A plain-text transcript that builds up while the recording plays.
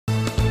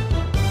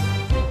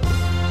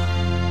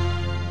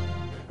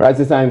Right,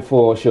 it's time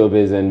for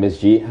Showbiz, and Miss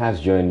G has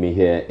joined me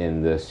here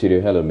in the studio.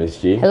 Hello, Miss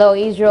G. Hello,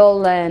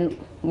 Israel, and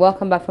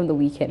welcome back from the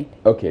weekend.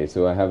 Okay,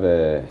 so I have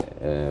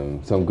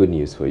some good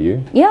news for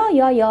you. Yeah.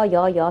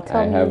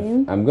 Tell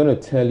me. I'm going to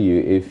tell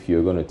you if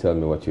you're going to tell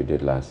me what you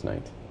did last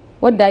night.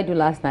 What did I do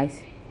last night?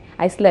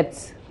 I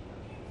slept.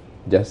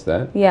 Just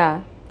that?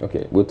 Yeah.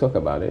 Okay, we'll talk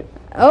about it.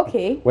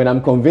 Okay. When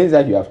I'm convinced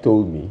that you have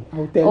told me,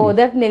 I'll tell you. Oh,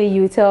 definitely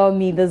you tell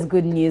me this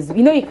good news.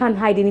 You know you can't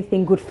hide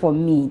anything good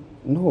from me.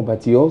 No,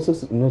 but you're also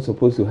not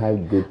supposed to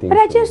hide good things. But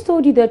I just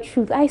told you the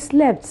truth. I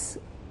slept.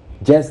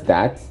 Just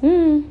that?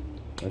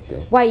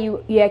 Okay. Why,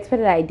 you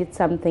expected I did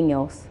something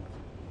else?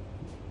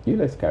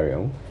 Let's carry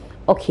on.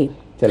 Okay.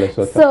 Tell us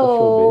what's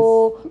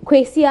So,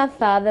 Kwesi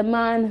Arthur, the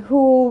man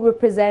who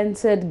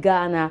represented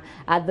Ghana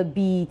at the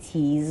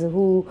BETs,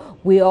 who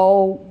we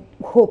all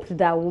hoped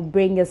that would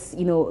bring us,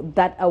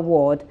 that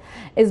award,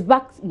 is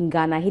back in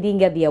Ghana. He didn't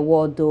get the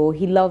award though.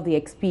 He loved the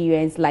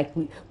experience. Like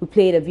we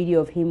played a video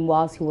of him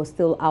whilst he was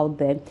still out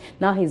there.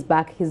 Now he's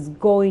back. He's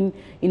going,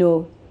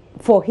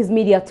 for his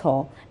media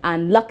tour.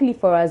 And luckily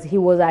for us, he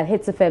was at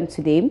Hits FM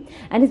today.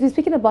 And he's been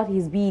speaking about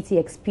his BET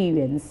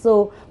experience.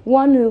 So we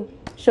want to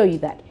show you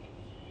that.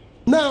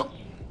 Now,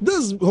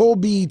 this whole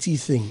BET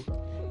thing,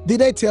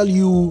 did I tell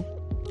you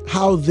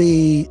how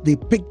they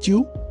picked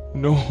you?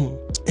 No.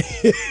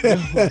 No,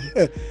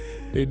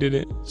 they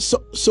didn't.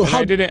 So how?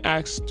 I didn't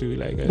ask to.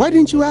 Why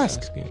didn't you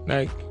ask?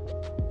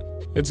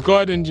 It's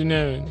God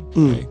engineering.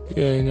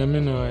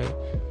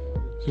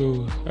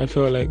 So I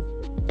felt like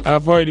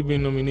I've already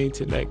been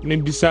nominated.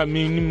 Maybe still I've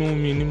been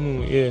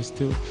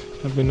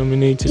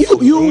nominated.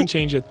 You won't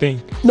change a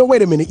thing. No,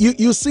 wait a minute.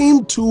 You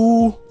seem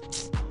too.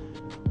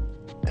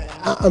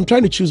 I'm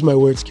trying to choose my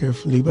words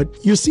carefully, but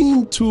you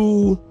seem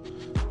too.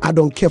 I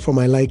don't care for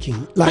my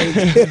liking.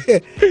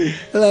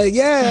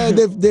 Yeah,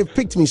 they've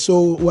picked me,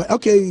 so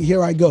okay,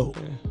 here I go.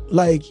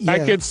 I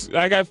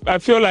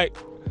feel like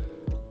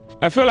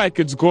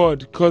it's God,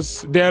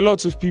 because there are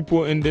lots of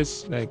people in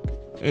this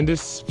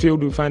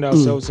field we find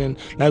ourselves in,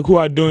 who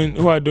are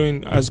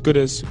doing as good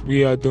as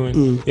we are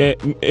doing. Yeah,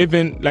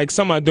 even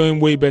some are doing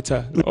way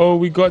better. Oh,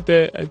 we got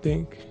there. I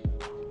think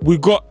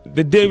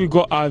the day we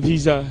got our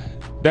visa.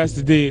 That's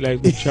the day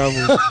we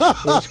traveled.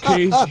 It was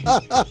crazy.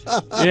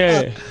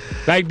 Yeah.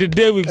 The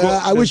day we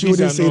got I wish you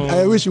wouldn't say it.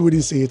 I wish you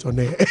wouldn't say it on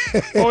there.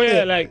 Oh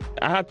yeah,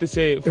 I had to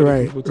say it for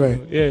people to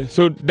know. Yeah.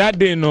 So that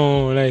day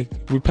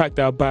we packed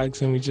our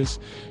bags and we just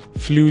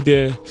flew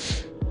there,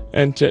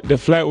 and the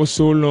flight was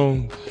so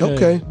long.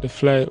 Okay. Yeah, the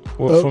flight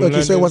was from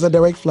London. So it was a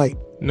direct flight.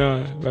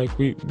 No,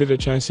 we did a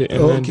transit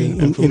in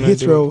London. In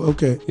Heathrow,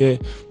 okay. Yeah.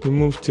 We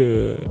moved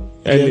to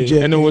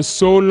LA and it was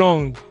so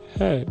long.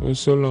 Yeah, it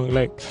was so long.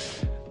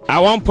 At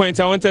one point,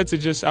 I wanted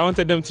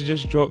them to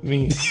just drop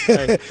me.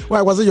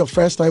 Why, was it your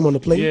first time on the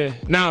plane?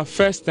 Yeah,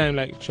 first time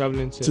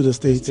traveling to the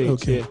States.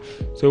 Okay. Yeah.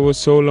 So it was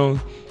so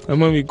long,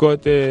 and when we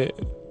got there,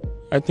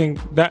 I think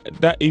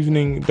that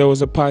evening there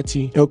was a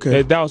party.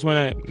 Okay. That was when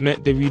I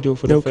met the video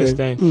for the first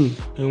time.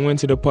 And we went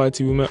to the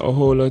party. We met a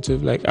whole lot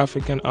of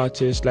African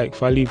artists like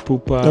Fali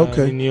Pupa,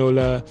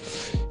 Niniola.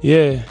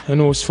 Yeah,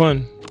 and it was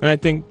fun. And I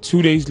think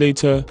 2 days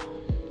later,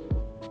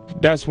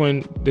 that's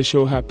when the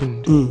show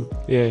happened.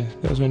 Yeah,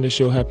 that's when the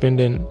show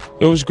happened, and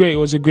it was great. It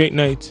was a great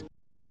night.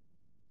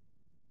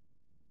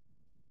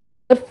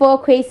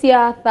 For Kwesi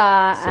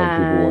Arthur, some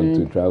people want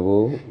to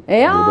travel.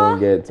 Yeah. They don't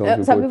get.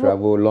 Some people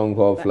travel long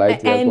haul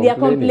flights. And they're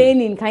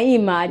complaining. Can you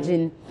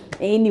imagine?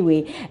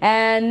 Anyway,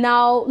 and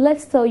now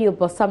let's tell you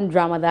about some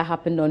drama that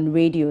happened on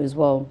radio as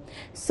well.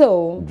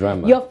 So,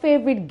 your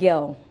favorite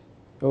girl.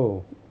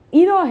 Oh.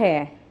 You know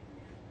her.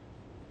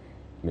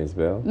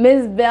 MzBel?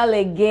 MzBel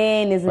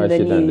again is in the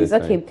news.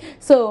 Okay,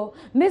 so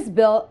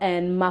MzBel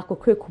and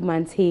Okraku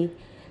Mantey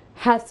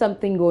have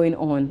something going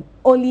on.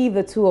 Only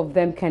the two of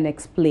them can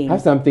explain.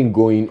 Have something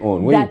going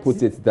on. When you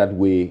put it that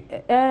way,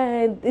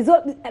 that's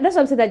what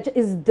I'm saying. That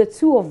is the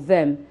two of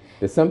them.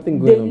 There's something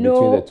going on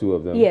between the two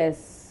of them.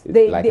 Yes,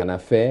 it's an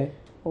affair.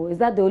 Oh, is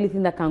that the only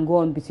thing that can go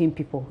on between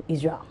people,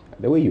 Israel?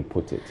 The way you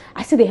put it.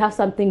 I say they have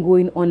something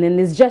going on, and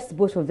it's just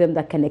both of them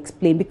that can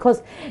explain,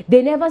 because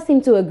they never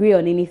seem to agree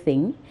on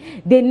anything.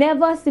 They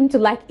never seem to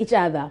like each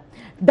other.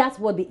 That's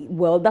what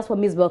that's what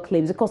MzBel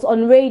claims, because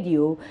on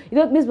radio,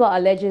 MzBel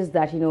alleges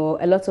that, a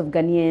lot of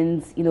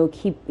Ghanaians,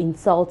 keep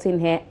insulting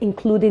her,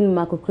 including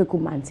Okraku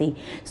Mantey.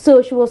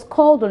 So she was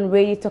called on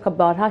radio to talk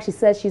about how she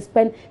says she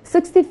spent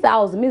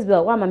 60,000,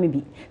 MzBel,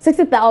 maybe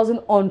 60,000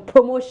 on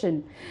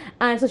promotion.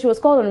 And so she was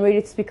called on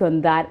radio to speak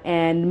on that,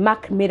 and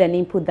Mac made an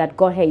input that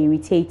got her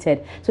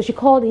irritated. So she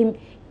called him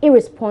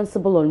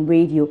irresponsible on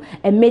radio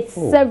and made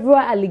several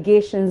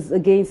allegations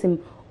against him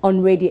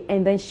on radio,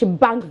 and then she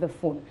banged the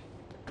phone.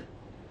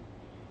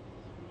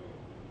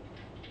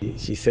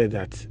 She said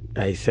that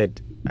I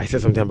said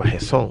something about her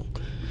song,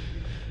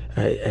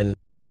 and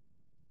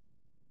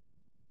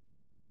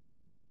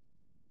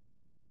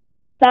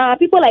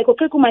People like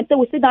Okraku Mantey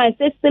will sit down and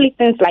say silly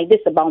things like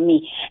this about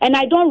me. And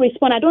I don't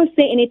respond. I don't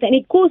say anything.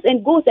 It goes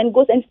and goes and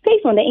goes and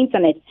stays on the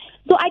internet.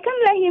 So I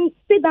can't let him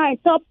sit down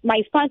and tell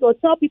my fans or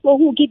tell people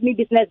who give me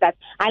business that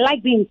I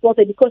like being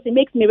insulted because it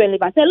makes me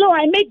relevant. Say, hello,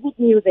 I make good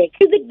music.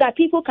 Music that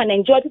people can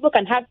enjoy, people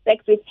can have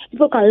sex with,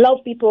 people can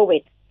love people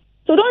with.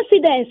 So don't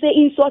sit there and say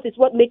insult is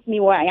what makes me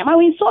where I am. I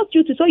will insult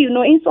you to so you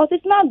know insult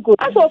is not good.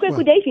 As for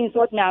Okraku, if you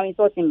insult me, I'll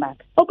insult him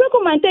back.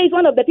 Okraku Mantey is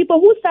one of the people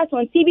who starts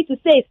on TV to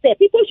say,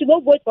 people should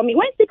not vote for me.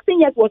 When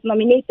 16 Years was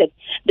nominated,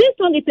 this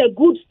song is a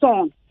good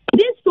song.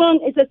 This song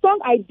is a song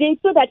I did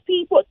so that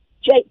people,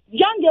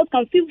 young girls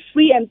can feel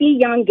free and be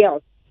young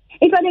girls.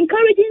 It's an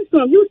encouraging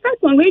song. You start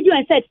on radio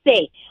and said,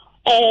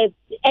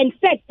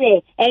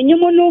 and you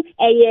know,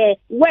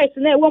 words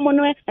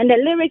and the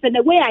lyrics and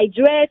the way I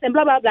dress and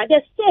blah, blah, blah.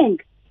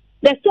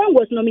 The song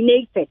was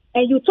nominated,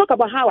 and you talk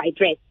about how I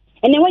dress.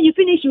 And then when you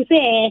finish, you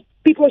say,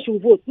 people should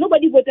vote.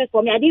 Nobody voted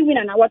for me. I didn't win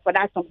an award for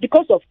that song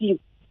because of you.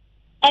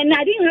 And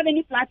I didn't have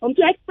any platform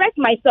to express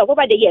myself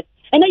over the years.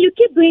 And then you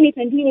keep doing it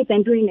and doing it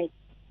and doing it.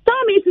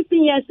 Tell me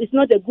 15 Years is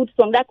not a good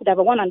song that could have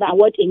won an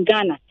award in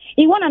Ghana.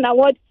 He won an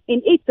award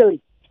in Italy.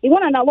 He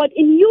won an award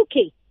in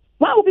UK.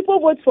 Why would people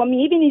vote for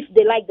me, even if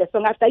they like the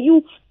song, after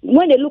you,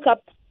 when they look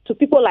up to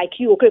people like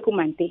you, Okraku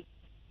Mantey?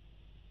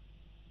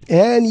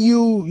 And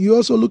you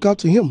also look up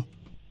to him.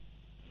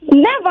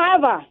 Never,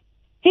 ever.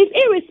 He's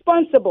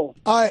irresponsible.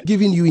 I've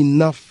given you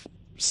enough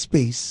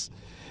space,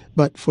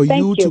 but for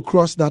you to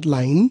cross that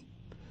line,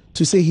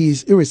 to say he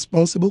is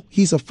irresponsible,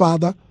 he's a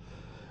father,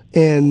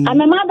 and I'm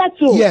a mother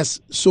too.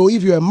 Yes, so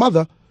if you're a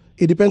mother,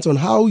 it depends on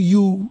how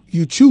you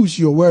choose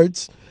your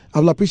words. I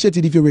will appreciate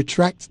it if you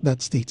retract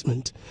that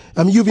statement.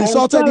 You've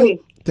insulted him.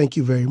 Thank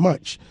you very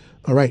much.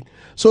 All right.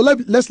 So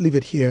let's leave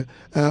it here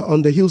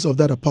on the heels of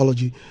that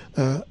apology.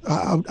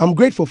 I'm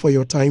grateful for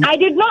your time. I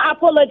did not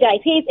apologize.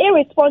 He is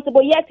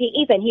irresponsible. Yes, he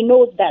is, and he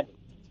knows that.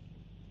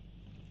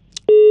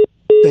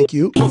 Thank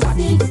you.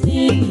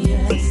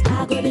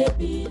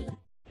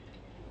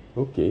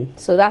 Okay.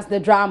 So that's the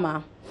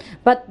drama.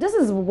 But this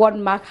is what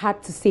Mark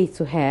had to say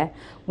to her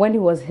when it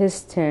was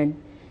his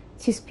turn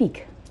to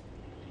speak.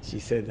 She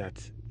said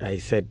that I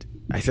said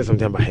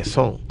something about her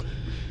song.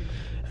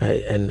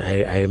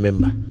 I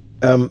remember.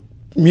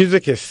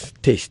 Music is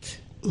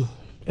taste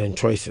and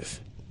choices.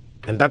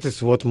 And that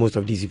is what most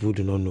of these people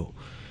do not know.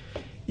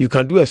 You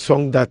can do a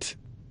song that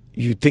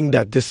you think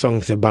that this song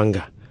is a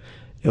banger.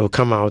 It will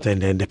come out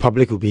and then the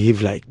public will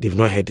behave like they've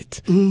not heard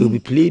it. It will be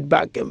played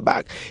back and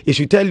back. It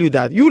should tell you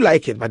that you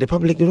like it, but the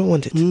public, they don't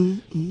want it.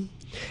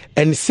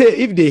 And say,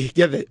 if they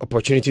get the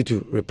opportunity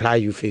to reply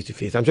you face to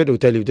face, I'm sure they will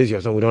tell you, this is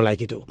your song, we don't like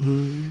it.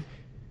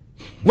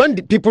 When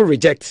the people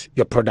reject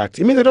your product,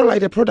 it means they don't like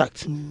the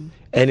product.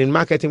 And in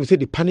marketing, we say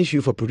they punish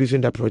you for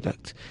producing that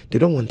product. They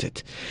don't want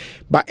it.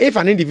 But if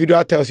an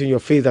individual tells you in your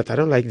face that I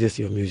don't like this,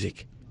 your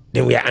music,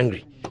 then we are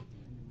angry.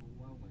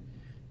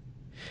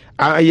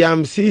 I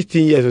am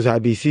 16 years, or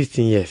I'll be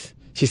 16 years.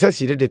 She said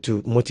she did it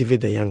to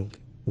motivate the young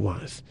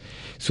ones.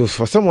 So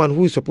for someone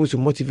who is supposed to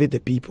motivate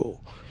the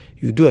people,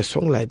 you do a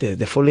song like this,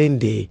 the following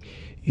day,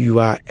 you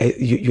are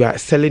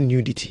selling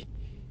nudity.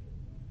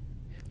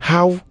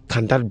 How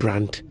can that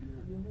brand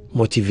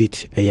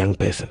motivate a young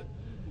person?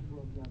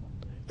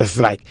 It's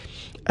like,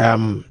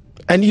 and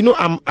you know,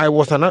 I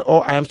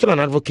am still an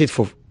advocate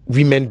for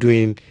women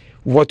doing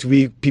what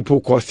we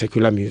people call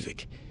secular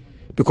music,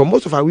 because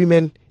most of our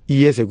women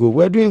years ago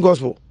were doing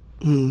gospel.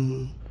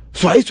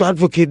 So I used to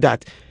advocate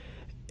that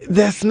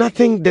there's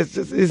nothing,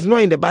 it's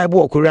not in the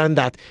Bible or Quran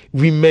that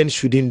women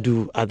shouldn't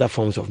do other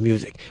forms of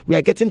music. We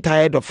are getting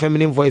tired of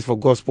feminine voice for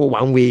gospel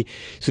one way,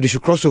 so they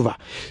should cross over.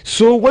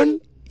 So when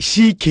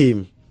she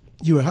came,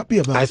 you were happy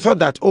about it. I thought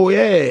that, oh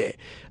yeah,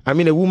 I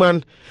mean a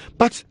woman,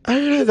 but I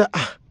realized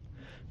that,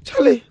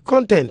 Charlie,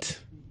 content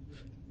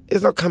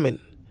is not coming.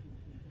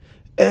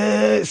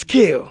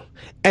 Scale.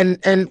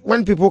 And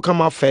when people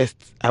come out first,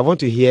 I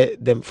want to hear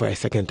them for a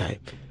second time.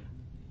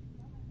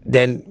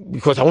 Then,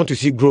 because I want to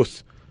see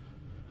growth.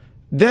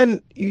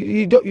 Then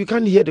you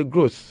can't hear the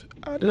growth.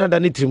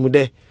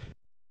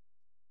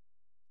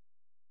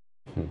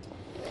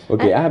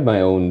 Okay, I have my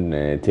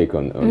own take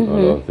on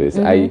all of this.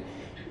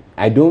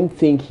 I don't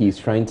think he's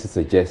trying to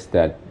suggest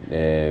that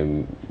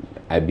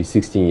I Be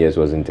 16 Years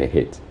wasn't a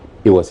hit.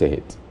 It was a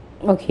hit.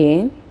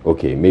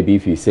 Okay, maybe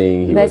if he's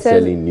saying he was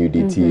selling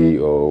nudity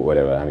or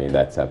whatever, I mean,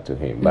 that's up to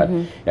him. But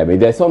I mean,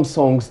 there's some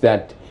songs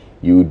that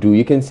you do,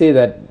 you can say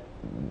that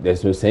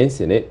there's no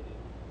sense in it,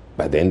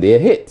 but then they're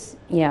hits.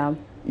 Yeah.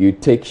 You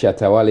take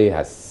Shatawale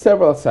has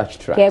several such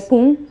tracks.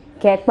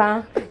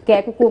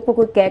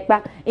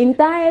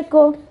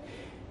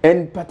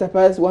 And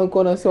Patapa is one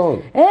corner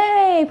song.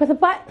 Hey,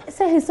 Patapa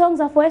said his songs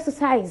are for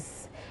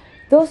exercise.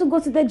 Those who go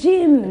to the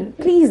gym,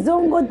 please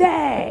don't go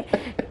there.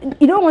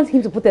 You don't want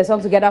him to put a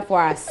song together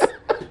for us.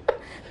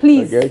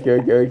 Please.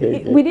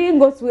 Okay. We didn't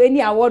go to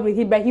any award with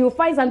him, but he will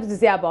find something to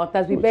say about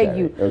us. We beg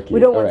you. Okay. We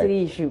don't want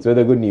any issue. So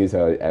the good news,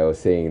 I was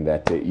saying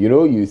that,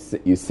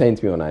 you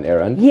sent me on an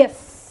errand.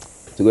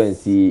 Yes. To go and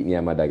see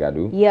Nyama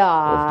Dagadu of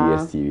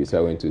DSTV. So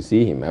I went to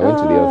see him. I went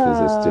to the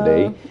offices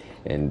today.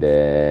 And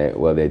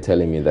well, they're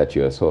telling me that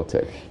you're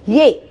assaulted.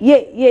 Yeah.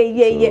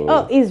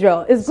 Oh,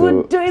 Israel, it's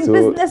good doing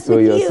business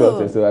with you.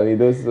 Assaulted. So I mean,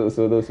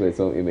 those were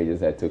some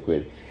images I took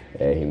with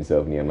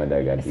himself,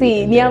 Niamadaga.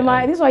 See,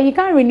 Niama, this is why you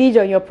can't renege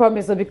on your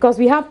promise because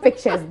we have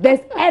pictures.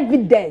 There's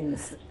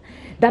evidence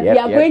that we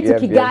are going to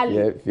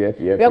Kigali.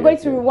 We are going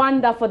to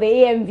Rwanda for the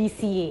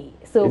AMVCA.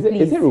 So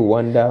is it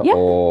Rwanda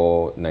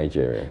or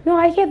Nigeria? No,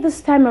 I hear this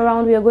time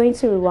around we are going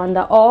to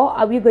Rwanda, or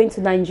are we going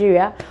to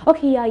Nigeria?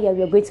 Okay, we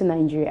are going to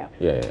Nigeria.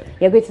 We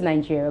are going to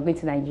Nigeria. We're going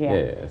to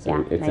Nigeria. Yeah.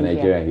 So it's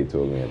Nigeria he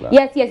told me about.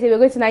 Yes, we're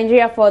going to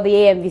Nigeria for the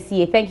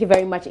AMVCA. Thank you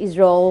very much,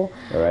 Israel,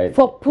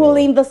 for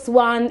pulling this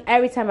one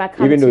every time I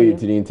come. Even though you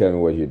didn't tell me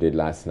what you did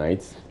last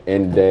night,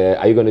 and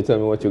are you going to tell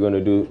me what you're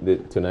going to do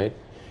tonight?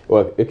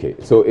 Well, okay.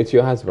 So it's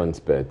your husband's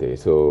birthday.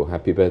 So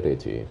happy birthday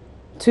to you.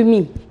 To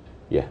me?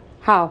 Yeah.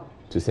 How?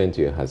 To send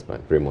to your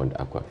husband, Raymond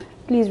Aqua.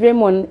 Please,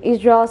 Raymond,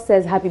 Israel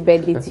says happy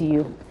birthday to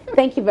you.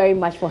 Thank you very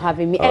much for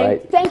having me.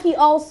 Thank you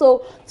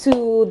also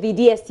to the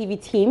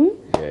DSTV team.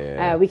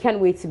 We can't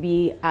wait to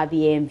be at the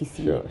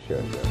AMVC. Sure.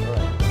 All right.